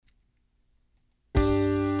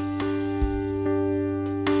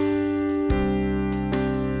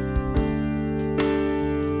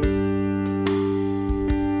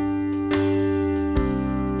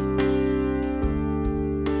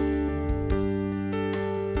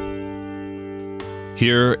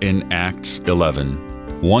Here in Acts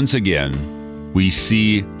 11, once again, we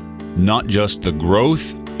see not just the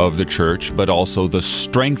growth of the church, but also the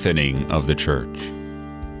strengthening of the church.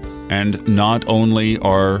 And not only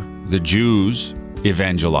are the Jews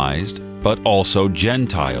evangelized, but also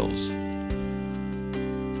Gentiles.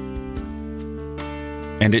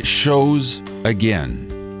 And it shows again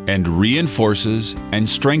and reinforces and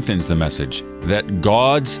strengthens the message that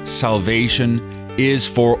God's salvation is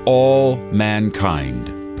for all mankind.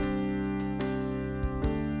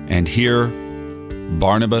 And here,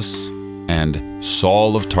 Barnabas and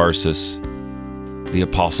Saul of Tarsus, the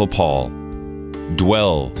Apostle Paul,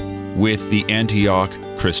 dwell with the Antioch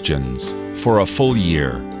Christians for a full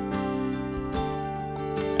year.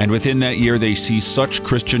 And within that year, they see such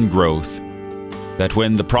Christian growth that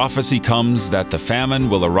when the prophecy comes that the famine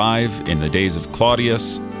will arrive in the days of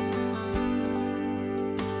Claudius,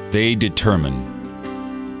 they determine,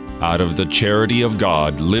 out of the charity of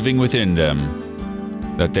God living within them,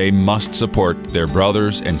 that they must support their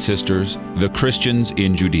brothers and sisters, the Christians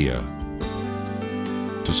in Judea.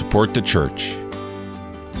 To support the church,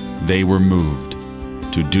 they were moved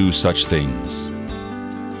to do such things.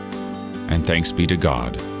 And thanks be to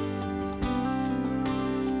God.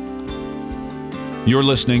 You're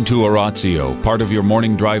listening to Oratio, part of your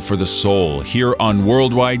morning drive for the soul, here on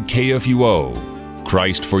Worldwide KFUO.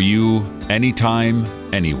 Christ for you, anytime,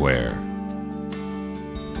 anywhere.